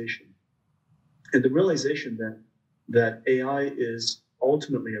 and the realization that AI is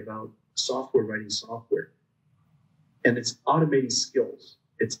ultimately about software writing software, and it's automating skills.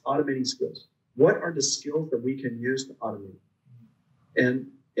 It's automating skills. What are the skills that we can use to automate?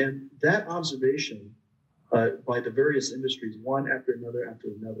 And that observation by the various industries, one after another,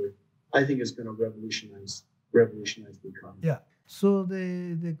 I think is going to revolutionize the economy. Yeah. So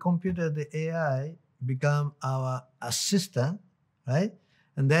the computer, the AI, become our assistant, right?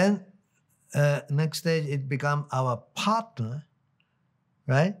 And then next stage, it become our partner,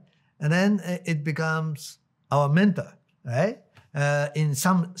 right? And then it becomes our mentor, right? In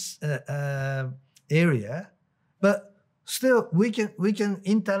some area, but still we can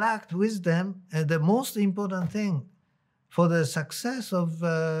interact with them. The most important thing for the success of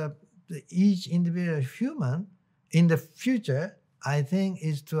each individual human in the future, I think,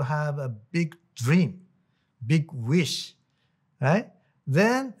 is to have a big dream, big wish, right?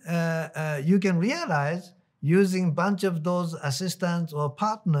 Then you can realize using bunch of those assistants or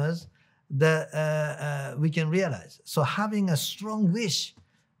partners that we can realize. So having a strong wish,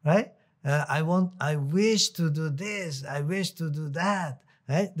 right? I wish to do this, I wish to do that,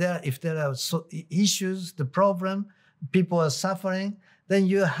 right? If there are issues, the problem, people are suffering, then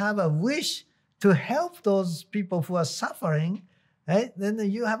you have a wish to help those people who are suffering, right? Then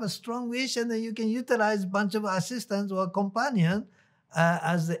you have a strong wish, and then you can utilize a bunch of assistants or companion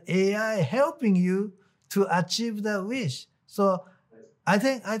as the AI helping you to achieve that wish. So I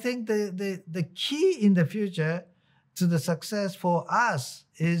think the key in the future to the success for us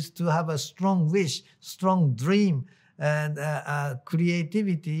is to have a strong wish, strong dream, and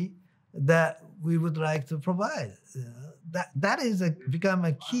creativity that we would like to provide. That is become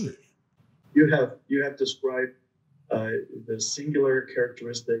a key. You have described the singular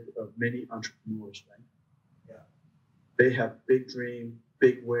characteristic of many entrepreneurs, right? Yeah. They have big dream,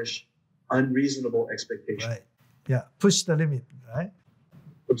 big wish, unreasonable expectation. Right. Yeah. Push the limit, right?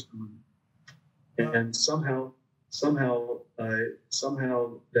 Push the limit. And somehow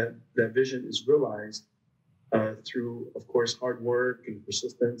that vision is realized through, of course, hard work and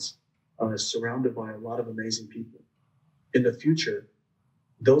persistence, surrounded by a lot of amazing people. In the future,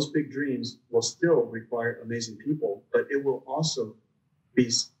 those big dreams will still require amazing people, but it will also be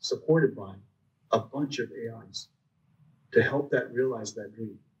supported by a bunch of AIs to help that realize that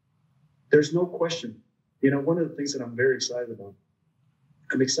dream. There's no question. You know, one of the things that I'm very excited about,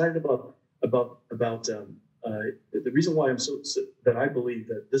 I'm excited about the reason why that I believe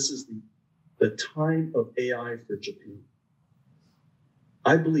that this is the time of AI for Japan.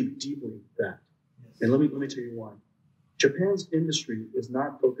 I believe deeply that, and let me tell you why. Japan's industry is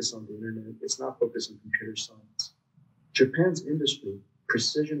not focused on the internet. It's not focused on computer science. Japan's industry,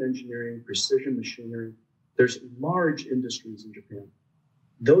 precision engineering, precision machinery, there's large industries in Japan.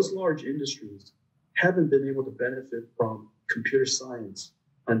 Those large industries haven't been able to benefit from computer science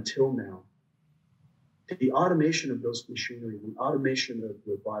until now. The automation of those machinery, the automation of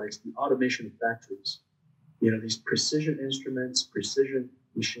robotics, the automation of factories, you know, these precision instruments, precision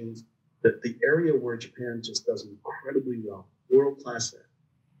machines, the area where Japan just does incredibly well, world-class at,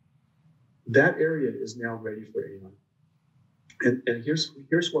 that area is now ready for AI. And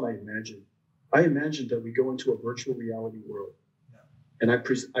here's what I imagine. I imagine that we go into a virtual reality world. And I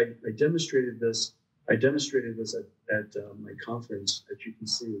demonstrated this. I demonstrated this at my conference, as you can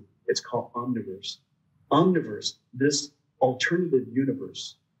see. It's called Omniverse. Omniverse, this alternative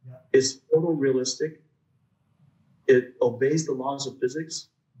universe, is photorealistic. It obeys the laws of physics.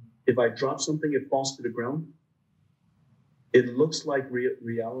 If I drop something, it falls to the ground. It looks like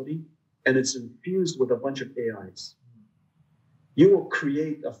reality, and it's infused with a bunch of AIs. You will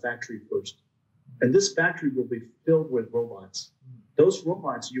create a factory first, and this factory will be filled with robots. Those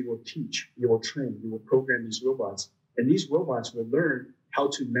robots you will teach, you will train, you will program these robots, and these robots will learn how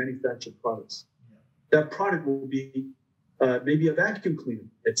to manufacture products. That product will be maybe a vacuum cleaner.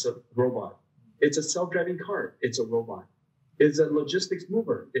 It's a robot. It's a self-driving car. It's a robot. It's a logistics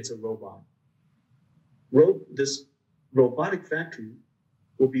mover. It's a robot. This robotic factory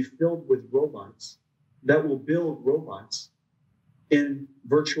will be filled with robots that will build robots in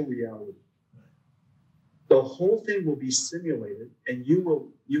virtual reality. The whole thing will be simulated, and you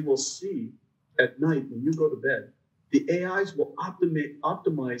will see at night when you go to bed, the AIs will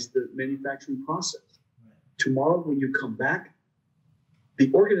optimize the manufacturing process. Tomorrow, when you come back,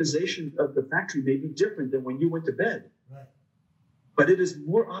 the organization of the factory may be different than when you went to bed. Right. But it is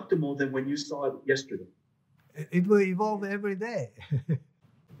more optimal than when you saw it yesterday. It will evolve every day.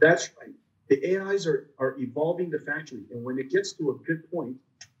 That's right. The AIs are evolving the factory. And when it gets to a good point,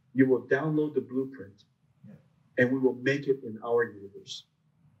 you will download the blueprint. And we will make it in our universe.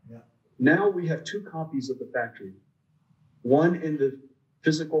 Yeah. Now we have two copies of the factory. One in the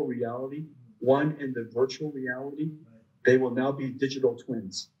physical reality, one in the virtual reality. Right. They will now be digital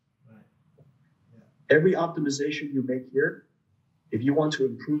twins. Right. Yeah. Every optimization you make here, if you want to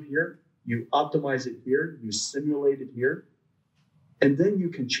improve here, you optimize it here, you simulate it here, and then you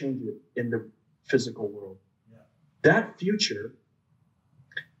can change it in the physical world. Yeah. That future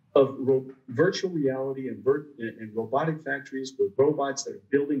of virtual reality and robotic factories with robots that are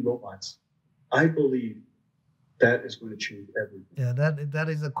building robots, I believe that is going to change everything. Yeah, that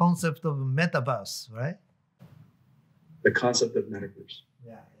is the concept of metaverse, right? The concept of metaverse.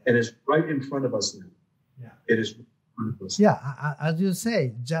 Yeah. And it's right in front of us now. Yeah. It is right in front of us. Yeah, as you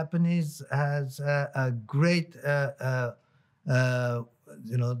say, Japanese has a great, the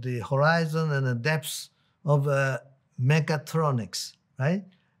horizon and the depths of mechatronics, right?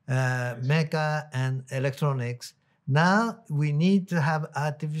 Mecha and electronics. Now we need to have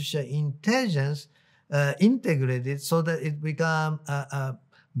artificial intelligence integrated so that it become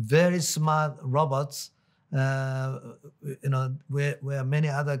very smart robots. Where many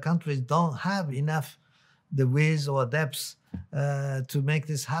other countries don't have enough the width or depths to make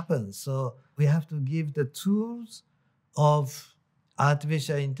this happen. So we have to give the tools of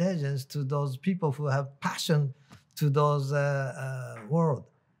artificial intelligence to those people who have passion to those world.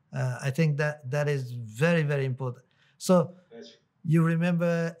 I think that is very, very important. So you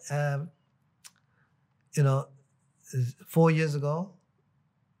remember, 4 years ago,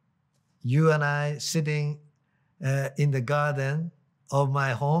 you and I sitting in the garden of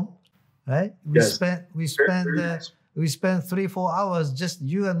my home, right? We spent 3-4 hours just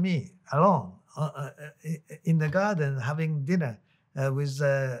you and me alone in the garden having dinner with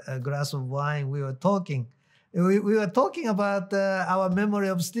a glass of wine. We were talking. We were talking about our memory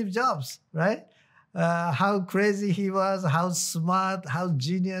of Steve Jobs, right? How crazy he was, how smart, how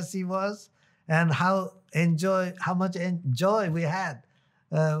genius he was, and how much joy we had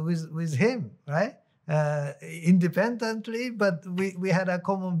with him, right? Independently, but we had a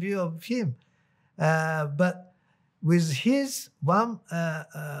common view of him. But with his one,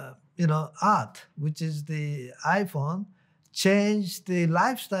 art, which is the iPhone, changed the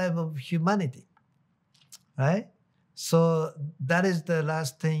lifestyle of humanity, right? So that is the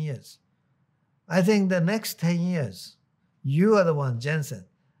last 10 years. I think the next 10 years, you are the one, Jensen.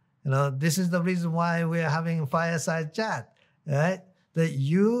 This is the reason why we are having fireside chat, right? That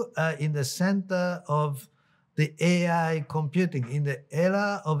you are in the center of the AI computing. In the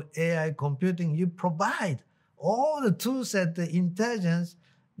era of AI computing, you provide all the tool set, the intelligence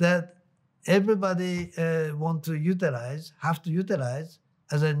that everybody have to utilize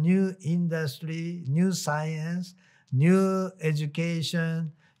as a new industry, new science, new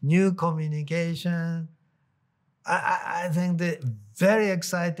education, new communication. I think the very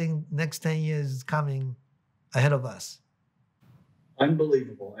exciting next 10 years is coming ahead of us.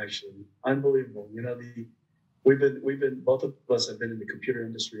 Unbelievable, actually. Unbelievable. We've been both of us have been in the computer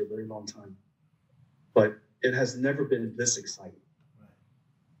industry a very long time, but it has never been this exciting. Right.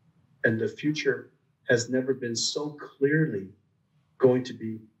 And the future has never been so clearly going to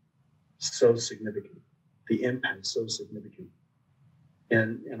be so significant. The impact so significant.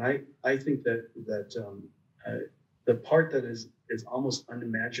 And I think that the part that is almost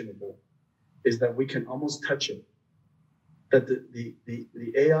unimaginable is that we can almost touch it. That the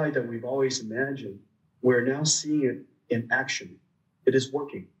AI that we've always imagined, we're now seeing it in action. It is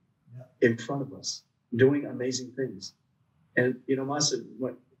working in front of us, doing amazing things. And, Masa,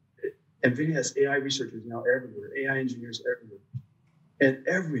 NVIDIA has AI researchers now everywhere, AI engineers everywhere. And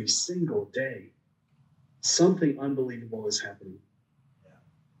every single day, something unbelievable is happening. Yeah.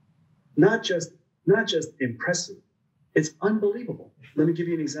 Not just impressive, it's unbelievable. Let me give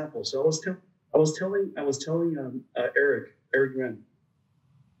you an example. So I was telling Eric Ren,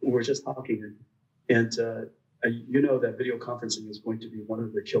 we were just talking, and that video conferencing is going to be one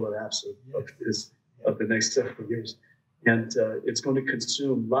of the killer apps of the next several years, and it's going to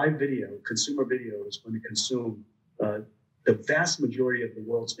consume live video. Consumer video is going to consume the vast majority of the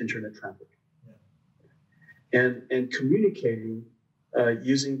world's internet traffic, and communicating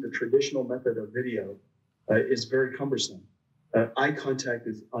using the traditional method of video is very cumbersome. Eye contact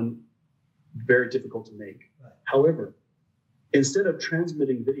is very difficult to make. Right. However, instead of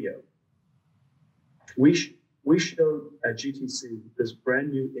transmitting video, we showed at GTC this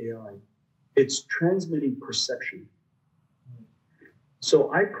brand new AI. It's transmitting perception.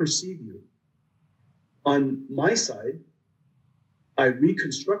 So I perceive you. On my side, I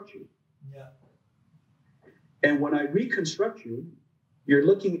reconstruct you. Yeah. And when I reconstruct you, you're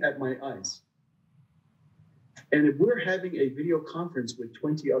looking at my eyes. And if we're having a video conference with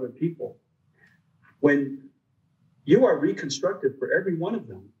 20 other people, when you are reconstructed for every one of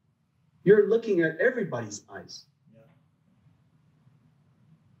them, you're looking at everybody's eyes.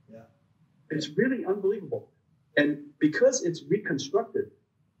 Yeah. It's really unbelievable. And because it's reconstructed,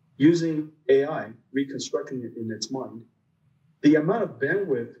 using AI, reconstructing it in its mind, the amount of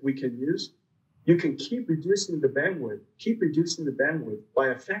bandwidth we can use, you can keep reducing the bandwidth by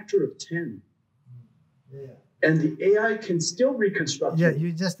a factor of 10. Yeah. And the AI can still reconstruct Yeah, it.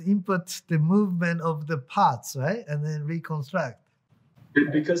 you just input the movement of the parts, right? And then reconstruct.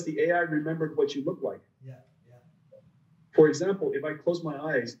 Because the AI remembered what you look like. Yeah. For example, if I close my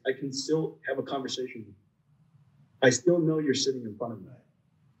eyes, I can still have a conversation with you. I still know you're sitting in front of me.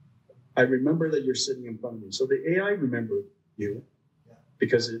 I remember that you're sitting in front of me. So the AI remembered you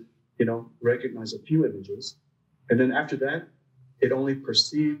because it, recognized a few images. And then after that, it only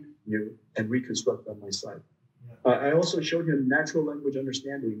perceived you and reconstructed on my side. I also showed him natural language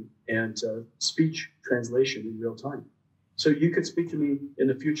understanding and speech translation in real time. So you could speak to me in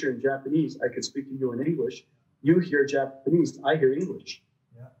the future in Japanese. I could speak to you in English. You hear Japanese. I hear English.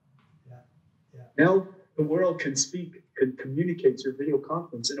 Yeah. Now the world can communicate through video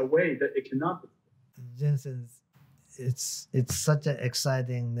conference in a way that it cannot. Jensen, it's such an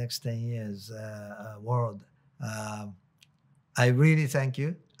exciting next 10 years world. I really thank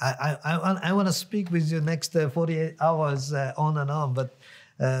you. I want to speak with you next 48 hours on and on, but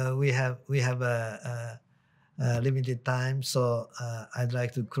we have a limited time, so I'd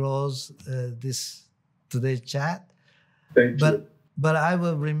like to close today's chat. Thank you. But I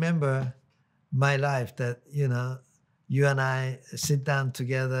will remember my life that you and I sit down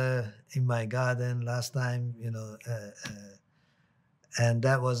together in my garden last time, and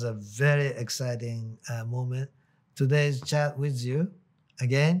that was a very exciting moment. Today's chat with you,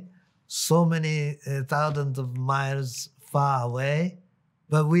 again, so many thousands of miles far away,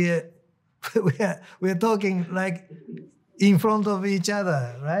 but we're talking like in front of each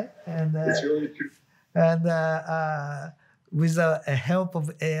other, right? And it's really true. And with the help of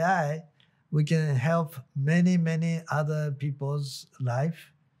AI, we can help many other people's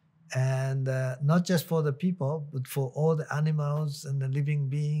life, and not just for the people, but for all the animals and the living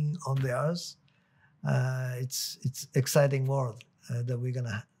being on the earth. It's exciting world that we're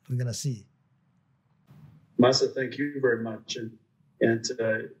gonna see. Masa, thank you very much, and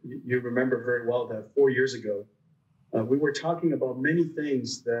you remember very well that 4 years ago, we were talking about many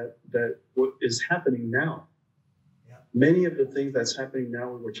things that what is happening now. Many of the things that's happening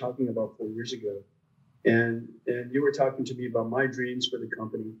now, we were talking about 4 years ago. And you were talking to me about my dreams for the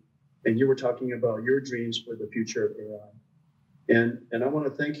company, and you were talking about your dreams for the future of AI. And I want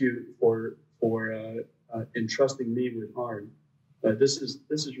to thank you for entrusting me with Huang. This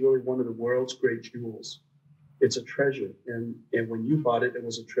is really one of the world's great jewels. It's a treasure, and when you bought it, it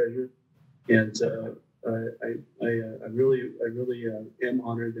was a treasure. And I really am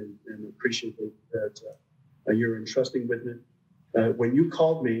honored and appreciative that you're entrusting with it. When you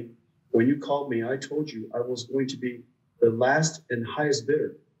called me, I told you I was going to be the last and highest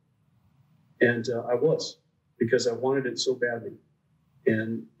bidder, and I was, because I wanted it so badly.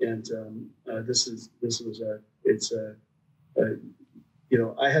 And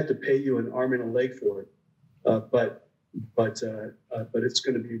I had to pay you an arm and a leg for it, but it's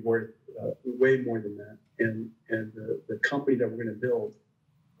going to be worth way more than that. And the company that we're going to build,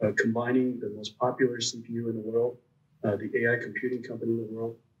 combining the most popular CPU in the world, the AI computing company in the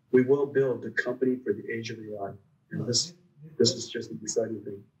world, we will build the company for the age of AI. And this is just an exciting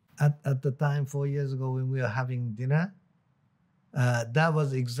thing. At the time 4 years ago when we were having dinner, that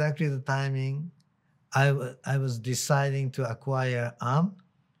was exactly the timing I was deciding to acquire ARM,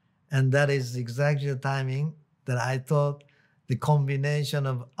 and that is exactly the timing that I thought the combination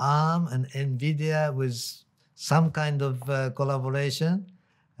of ARM and NVIDIA with some kind of collaboration,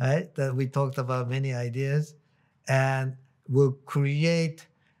 right? That we talked about many ideas, and will create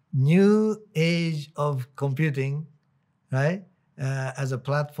new age of computing, right? As a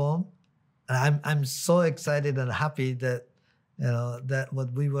platform. And I'm so excited and happy that that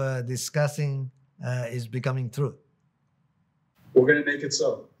what we were discussing is becoming true. We're going to make it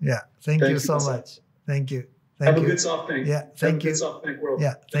so. Yeah. Thank you so much. Thank you. Have a good SoftBank. Yeah. Thank you. Have a good SoftBank World.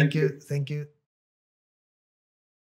 Yeah. Thank you. Thank you.